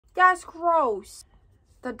That's gross.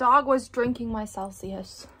 The dog was drinking my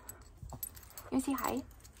Celsius. You say hi?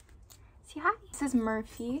 Say hi. This is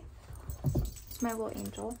Murphy. He's my little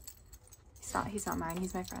angel. He's not mine.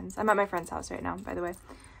 He's my friend's. I'm at my friend's house right now, by the way.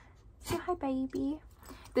 Say hi, baby.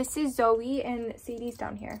 This is Zoe and Sadie's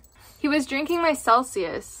down here. He was drinking my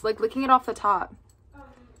Celsius, like licking it off the top.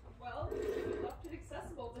 Well, you left it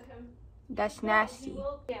accessible to him. That's nasty.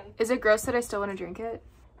 Is it gross that I still want to drink it?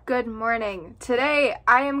 Good morning. Today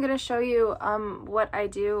I am gonna show you what I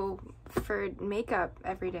do for makeup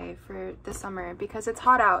every day for the summer because it's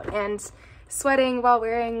hot out and sweating while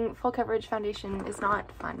wearing full coverage foundation is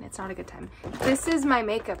not fun. It's not a good time. This is my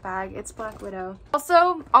makeup bag. It's Black Widow.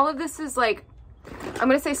 Also, all of this is like, I'm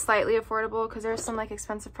gonna say slightly affordable because there's some like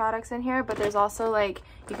expensive products in here, but there's also like,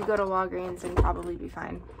 you could go to Walgreens and probably be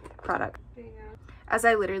fine product. Yeah. As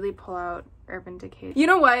I literally pull out Urban Decay. You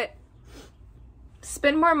know what?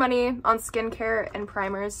 Spend more money on skincare and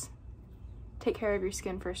primers. Take care of your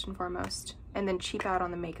skin first and foremost, and then cheap out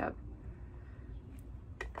on the makeup.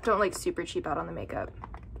 Don't like super cheap out on the makeup.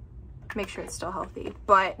 Make sure it's still healthy,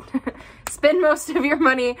 but spend most of your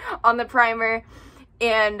money on the primer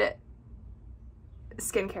and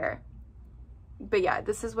skincare. But yeah,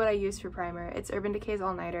 this is what I use for primer. It's Urban Decay's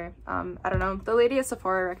All Nighter. I don't know, the lady at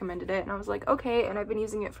Sephora recommended it and I was like, okay, and I've been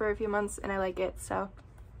using it for a few months and I like it, so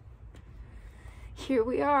here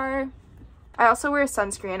we are. I also wear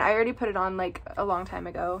sunscreen. I already put it on like a long time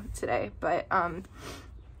ago today, but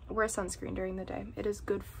wear sunscreen during the day. It is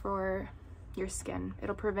good for your skin.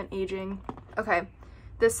 It'll prevent aging. Okay,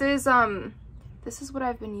 this is what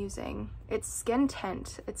I've been using. It's Skin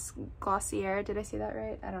Tint. It's Glossier. Did I say that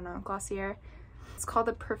right? I don't know. Glossier. It's called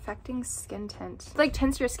the Perfecting Skin Tint. It like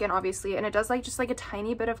tints your skin obviously, and it does like just like a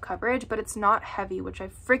tiny bit of coverage, but it's not heavy, which I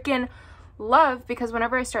freaking love because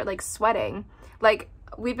whenever I start like sweating, like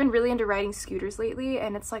we've been really into riding scooters lately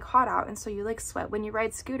and it's like hot out and so you like sweat when you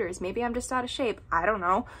ride scooters. Maybe I'm just out of shape, I don't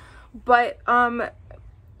know, but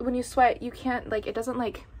when you sweat you can't like, it doesn't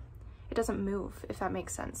move, if that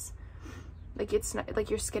makes sense. Like it's not like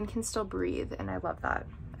your skin can still breathe, and I love that.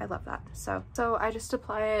 So I just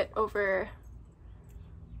apply it over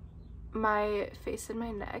my face and my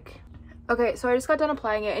neck. Okay, so I just got done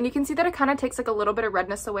applying it and you can see that it kind of takes like a little bit of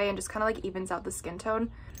redness away and just kind of like evens out the skin tone.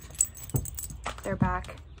 They're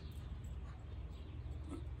back.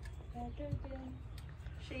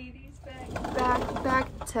 Shady's back. Back,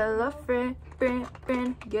 tell a friend.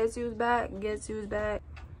 Guess who's back?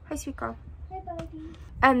 Hi, sweet girl. Hi, buddy.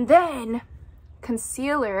 And then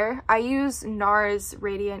concealer. I use NARS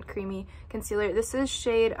Radiant Creamy Concealer. This is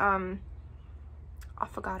shade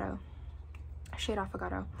Affogato.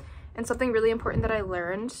 And something really important that I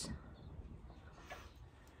learned.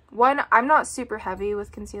 One, I'm not super heavy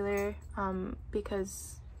with concealer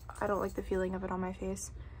because I don't like the feeling of it on my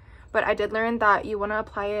face. But I did learn that you want to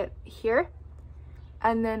apply it here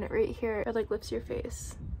and then right here, it like lifts your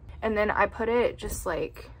face. And then I put it just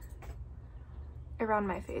like around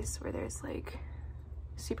my face where there's like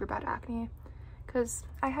super bad acne because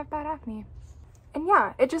I have bad acne. And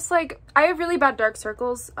yeah, it just like, I have really bad dark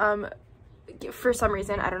circles for some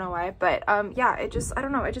reason, I don't know why, but yeah, it just, I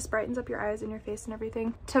don't know, it just brightens up your eyes and your face and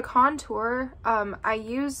everything. To contour, I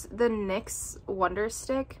use the NYX Wonder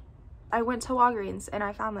Stick. I went to Walgreens and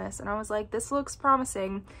I found this and I was like, this looks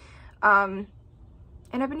promising, and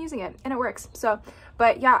I've been using it and it works. So,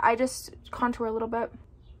 but yeah, I just contour a little bit.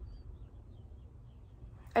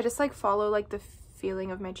 I just like follow like the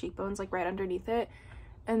feeling of my cheekbones like right underneath it,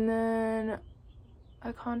 and then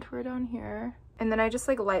I contour down here. And then I just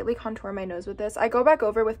like lightly contour my nose with this. I go back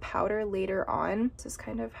over with powder later on. This is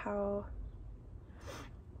kind of how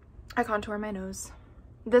I contour my nose.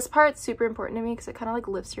 This part's super important to me because it kind of like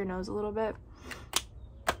lifts your nose a little bit,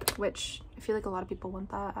 which I feel like a lot of people want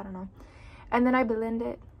that. I don't know. And then I blend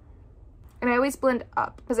it. And I always blend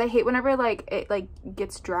up because I hate whenever like it like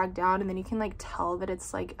gets dragged down and then you can like tell that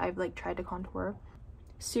it's like I've like tried to contour.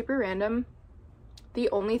 Super random. The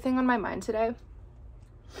only thing on my mind today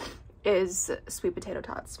is sweet potato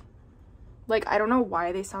tots. Like, I don't know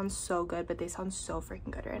why they sound so good, but they sound so freaking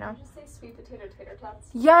good right now. Did you just say sweet potato tater tots?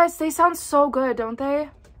 Yes, they sound so good, don't they?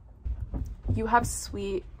 You have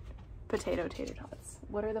sweet potato tater tots.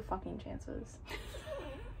 What are the fucking chances?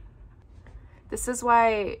 This is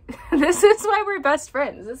why we're best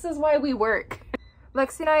friends. This is why we work.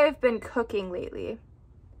 Lexi and I have been cooking lately.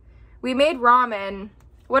 We made ramen.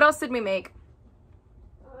 What else did we make?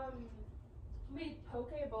 Made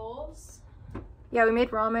poke bowls. Yeah, we made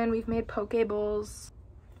ramen. We've made poke bowls.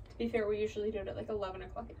 To be fair, we usually do it at like 11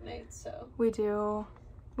 o'clock at night, so. We do.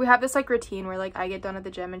 We have this like routine where like I get done at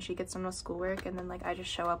the gym and she gets done with schoolwork and then like I just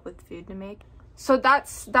show up with food to make. So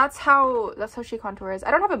that's how she contours. I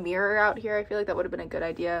don't have a mirror out here. I feel like that would have been a good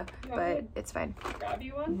idea, but it's fine. Grab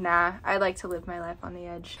you one? Nah, I like to live my life on the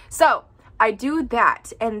edge. So I do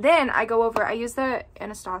that, and then I go over, I use the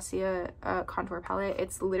Anastasia contour palette.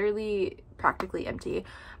 It's literally practically empty,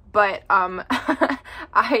 but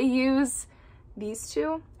I use these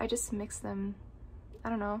two. I just mix them. I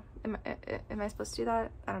don't know. Am I supposed to do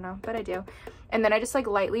that? I don't know, but I do. And then I just like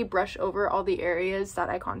lightly brush over all the areas that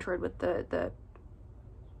I contoured with the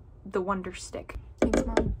Wonder Stick. Thanks,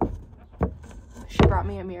 Mom. She brought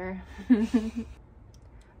me a mirror.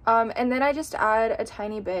 And then I just add a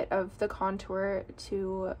tiny bit of the contour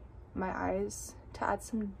to my eyes to add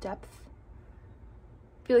some depth.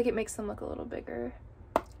 I feel like it makes them look a little bigger.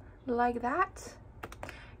 Like that.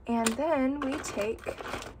 And then we take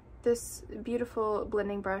this beautiful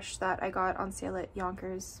blending brush that I got on sale at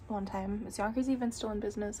Yonkers one time. Is Yonkers even still in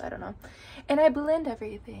business? I don't know. And I blend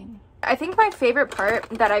everything. I think my favorite part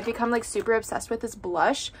that I've become like super obsessed with is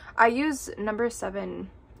blush. I use number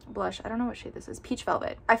 7 blush. I don't know what shade this is. Peach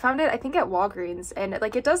Velvet. I found it, I think, at Walgreens, and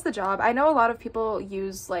like it does the job. I know a lot of people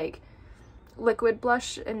use like liquid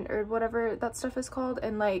blush and or whatever that stuff is called,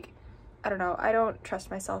 and like I don't know, I don't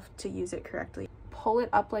trust myself to use it correctly. Pull it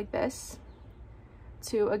up like this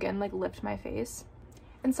to again like lift my face,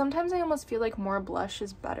 and sometimes I almost feel like more blush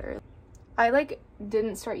is better. I like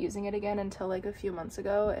didn't start using it again until like a few months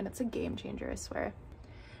ago, and it's a game changer, I swear.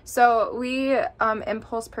 So we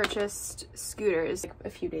impulse purchased scooters like a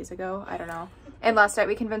few days ago, I don't know, and last night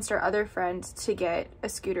we convinced our other friend to get a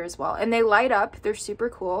scooter as well, and they light up. They're super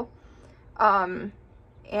cool.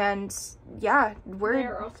 And yeah,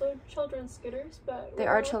 they're also children's scooters, but they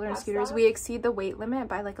are children's scooters. We exceed the weight limit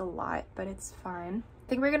by like a lot, but it's fine. I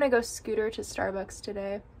think we're gonna go scooter to Starbucks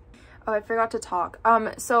today. Oh, I forgot to talk.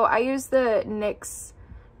 So I use the NYX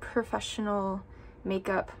Professional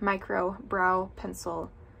Makeup Micro Brow Pencil.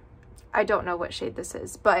 I don't know what shade this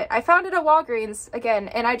is, but I found it at Walgreens again,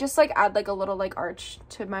 and I just like add like a little like arch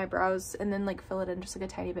to my brows and then like fill it in just like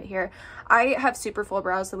a tiny bit here. I have super full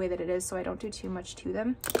brows the way that it is, so I don't do too much to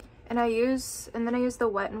them. And then I use the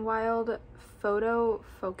Wet n Wild Photo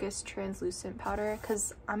Focus Translucent Powder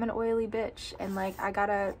because I'm an oily bitch and like I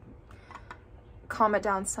gotta calm it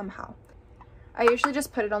down somehow. I usually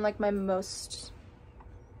just put it on like my most,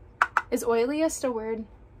 is oiliest a word?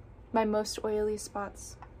 My most oily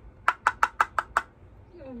spots.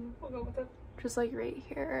 We'll go with it. Just like right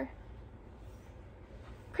here.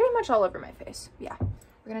 Pretty much all over my face. Yeah.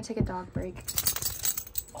 We're gonna take a dog break.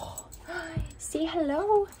 Oh, say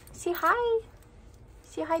hello. Say hi.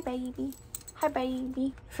 Say hi, baby. Hi,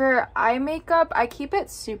 baby. For eye makeup, I keep it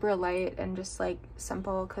super light and just like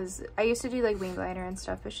simple because I used to do like wing liner and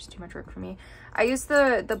stuff. It's just too much work for me. I use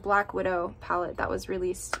the Black Widow palette that was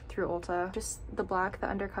released through Ulta. Just the black, the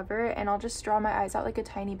undercover, and I'll just draw my eyes out like a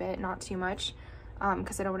tiny bit, not too much.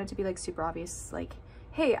 Because I don't want it to be like super obvious, like,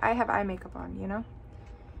 hey, I have eye makeup on, you know?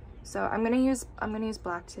 So I'm gonna use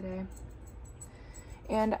black today.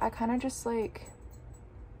 And I kind of just like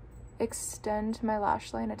extend my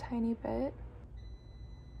lash line a tiny bit.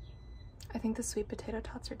 I think the sweet potato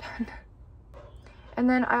tots are done. And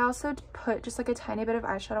then I also put just like a tiny bit of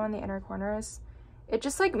eyeshadow on the inner corners. It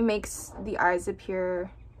just like makes the eyes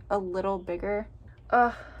appear a little bigger.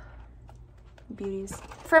 Ugh. Beauties.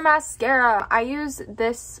 For mascara, I use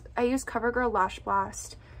CoverGirl Lash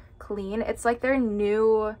Blast Clean. It's like their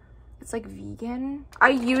new, it's like vegan.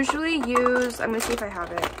 I usually use, I'm gonna see if I have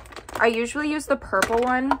it. I usually use the purple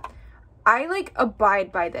one. I like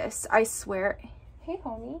abide by this. I swear. Hey,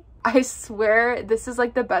 homie. I swear this is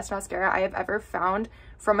like the best mascara I have ever found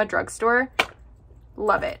from a drugstore.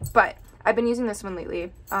 Love it. But I've been using this one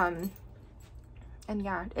lately. And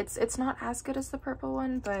yeah, it's not as good as the purple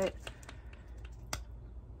one, but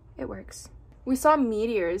it works. We saw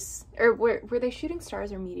meteors, or were they shooting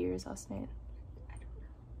stars or meteors last night?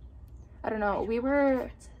 I don't know. We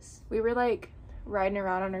were like riding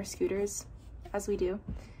around on our scooters, as we do,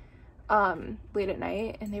 late at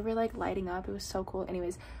night, and they were like lighting up. It was so cool.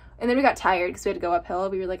 Anyways, and then we got tired because we had to go uphill.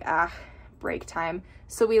 We were like, break time.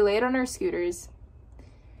 So we laid on our scooters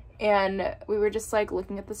and we were just like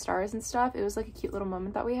looking at the stars and stuff. It was like a cute little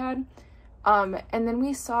moment that we had. And then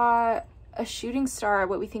we saw a shooting star,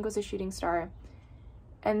 what we think was a shooting star,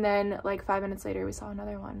 and then like 5 minutes later we saw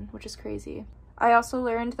another one, which is crazy. I also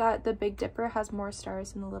learned that the Big Dipper has more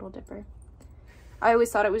stars than the Little Dipper. I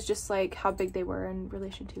always thought it was just like how big they were in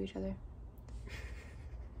relation to each other.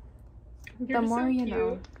 The more you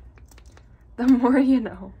know. The more you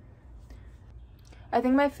know. I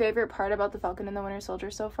think my favorite part about The Falcon and the Winter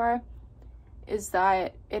Soldier so far is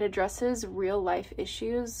that it addresses real life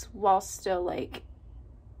issues while still like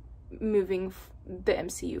moving the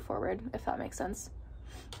MCU forward, if that makes sense.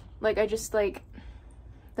 Like, I just like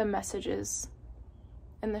the messages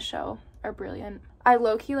in the show are brilliant. I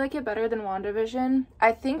low-key like it better than WandaVision.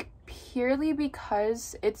 I think purely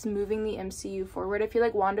because it's moving the MCU forward. I feel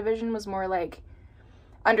like WandaVision was more like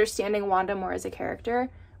understanding Wanda more as a character,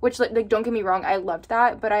 which like don't get me wrong, I loved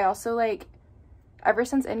that, but I also like ever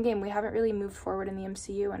since Endgame we haven't really moved forward in the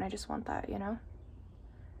MCU, and I just want that, you know?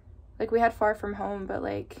 Like, we had Far From Home, but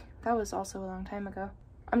like that was also a long time ago.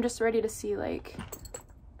 I'm just ready to see like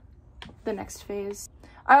the next phase.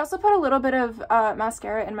 I also put a little bit of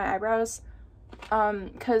mascara in my eyebrows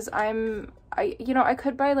because you know, I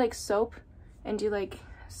could buy like soap and do like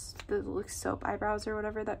the soap eyebrows or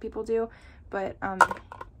whatever that people do, but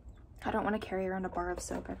I don't want to carry around a bar of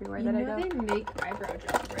soap everywhere that I go. You know they make eyebrow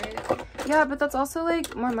gel, right? Yeah, but that's also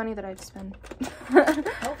like more money that I'd spend.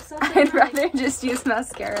 Helps I'd rather just use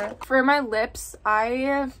mascara. For my lips,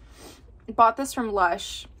 I bought this from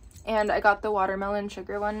Lush, and I got the watermelon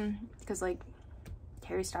sugar one because like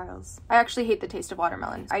Harry Styles. I actually hate the taste of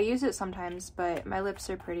watermelon. I use it sometimes, but my lips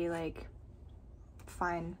are pretty like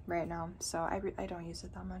fine right now, so I don't use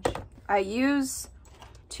it that much. I use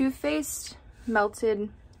Too Faced Melted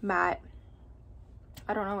Matte.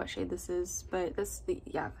 I don't know what shade this is, but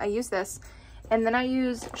yeah, I use this. And then I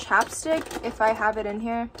use chapstick if I have it in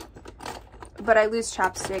here, but I lose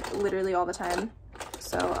chapstick literally all the time.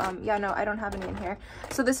 So yeah, no, I don't have any in here.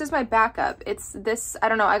 So this is my backup. It's this, I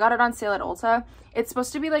don't know, I got it on sale at Ulta. It's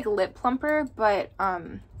supposed to be like lip plumper, but I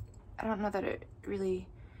don't know that it really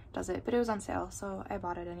does it, but it was on sale, so I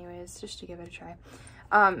bought it anyways just to give it a try.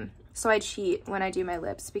 So I cheat when I do my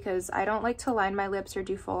lips because I don't like to line my lips or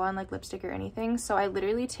do full on like lipstick or anything. So I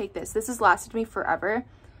literally take this. This has lasted me forever.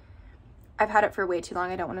 I've had it for way too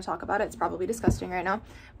long. I don't want to talk about it. It's probably disgusting right now,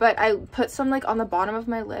 but I put some like on the bottom of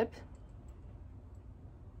my lip.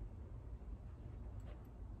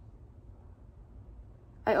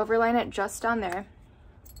 I overline it just down there,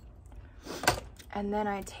 and then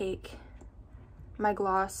I take my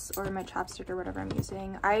gloss or my chapstick or whatever I'm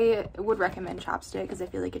using. I would recommend chapstick because I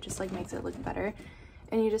feel like it just like makes it look better,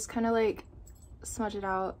 and you just kind of like smudge it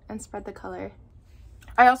out and spread the color.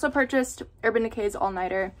 I also purchased Urban Decay's All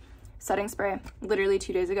Nighter setting spray literally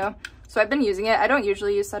 2 days ago, so I've been using it. I don't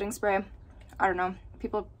usually use setting spray. I don't know,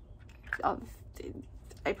 people,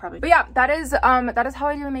 I probably, but yeah, that is how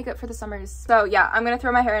I do my makeup for the summers. So yeah, I'm gonna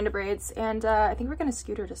throw my hair into braids, and I think we're gonna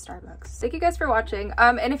scooter to Starbucks. Thank you guys for watching,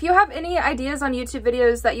 and if you have any ideas on YouTube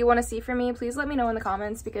videos that you want to see from me, please let me know in the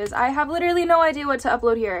comments, because I have literally no idea what to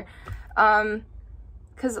upload here,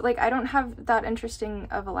 because like I don't have that interesting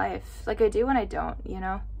of a life. Like I do and I don't, you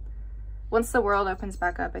know. Once the world opens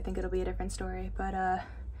back up, I think it'll be a different story, but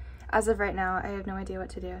as of right now, I have no idea what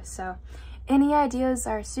to do. So any ideas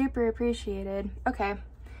are super appreciated. Okay,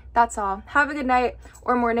 that's all. Have a good night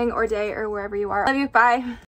or morning or day or wherever you are. Love you. Bye.